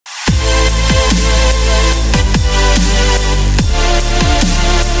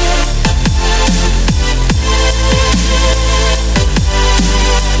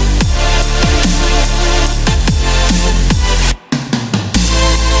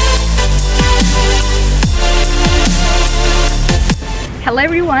Hello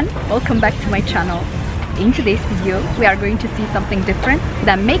everyone, welcome back to my channel. In today's video we are going to see something different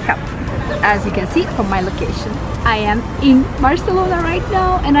than makeup. As you can see from my location, I am in Barcelona right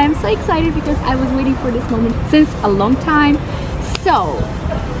now and I am so excited because I was waiting for this moment since a long time. So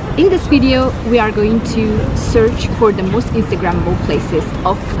in this video we are going to search for the most Instagrammable places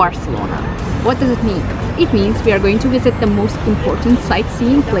of Barcelona. What does it mean? It means we are going to visit the most important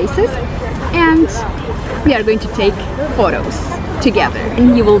sightseeing places and we are going to take photos together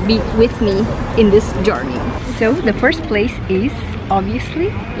and you will be with me in this journey. So the first place is obviously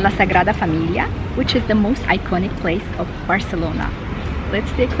La Sagrada Familia, which is the most iconic place of Barcelona.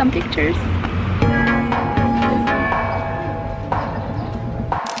 Let's take some pictures.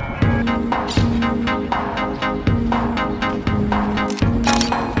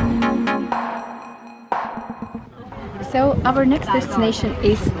 So our next destination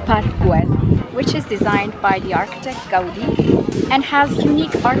is Park Güell, which is designed by the architect Gaudi and has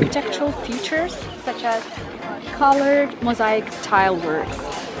unique architectural features such as colored mosaic tile works,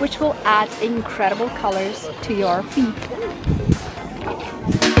 which will add incredible colors to your feet.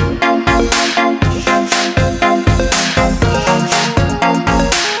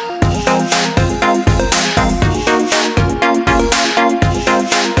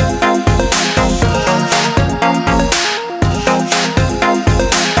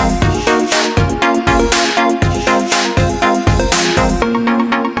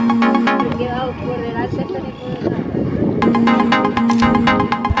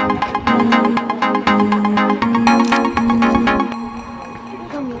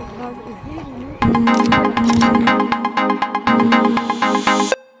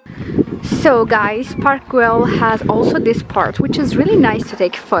 So guys, Park Güell has also this part which is really nice to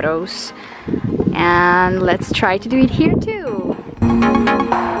take photos, and let's try to do it here too.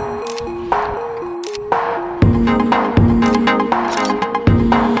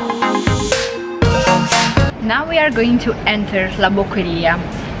 Now we are going to enter La Boqueria,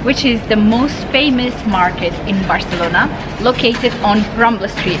 which is the most famous market in Barcelona, located on Rambla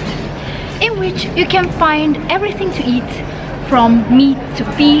Street, in which you can find everything to eat, from meat to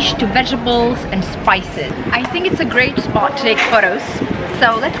fish to vegetables and spices. I think it's a great spot to take photos,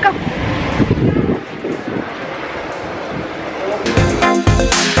 so let's go!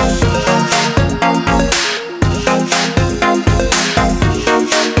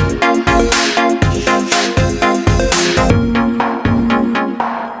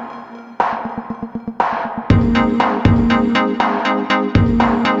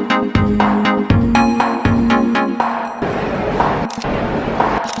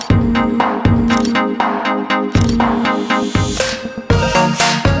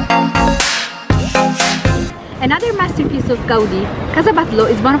 Another masterpiece of Gaudi, Casa Batlló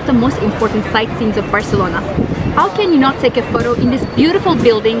is one of the most important sightseeings of Barcelona. How can you not take a photo in this beautiful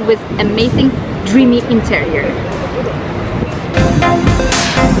building with amazing, dreamy interior?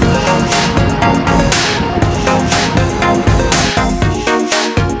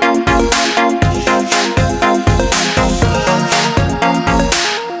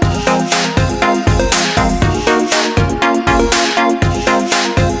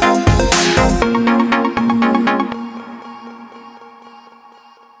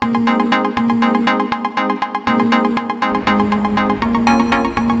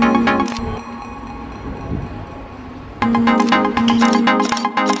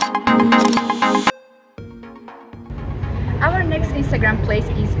 Our next Instagram place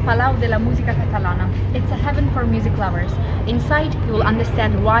is Palau de la Música Catalana. It's a heaven for music lovers. Inside, you will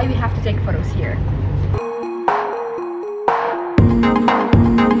understand why we have to take photos here.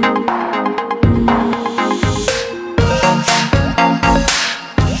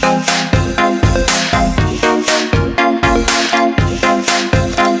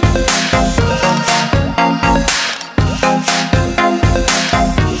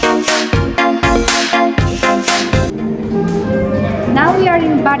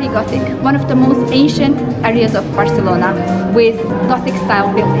 Barri Gothic, one of the most ancient areas of Barcelona, with Gothic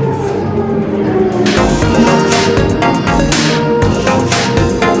style buildings.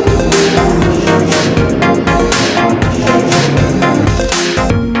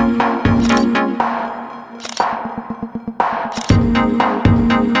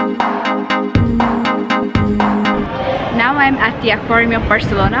 Now I'm at the Aquarium of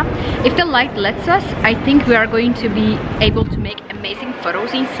Barcelona. If the light lets us, I think we are going to be able to make amazing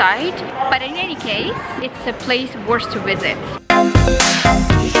photos inside, but in any case, it's a place worth to visit.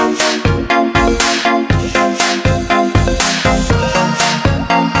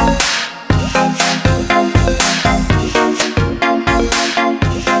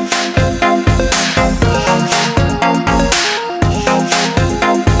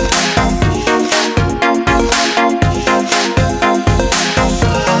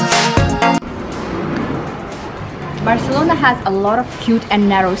 has a lot of cute and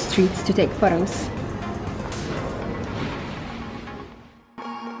narrow streets to take photos.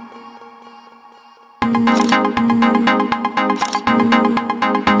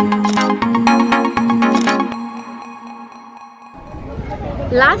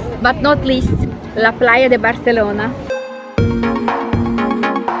 Last but not least, La Playa de Barcelona.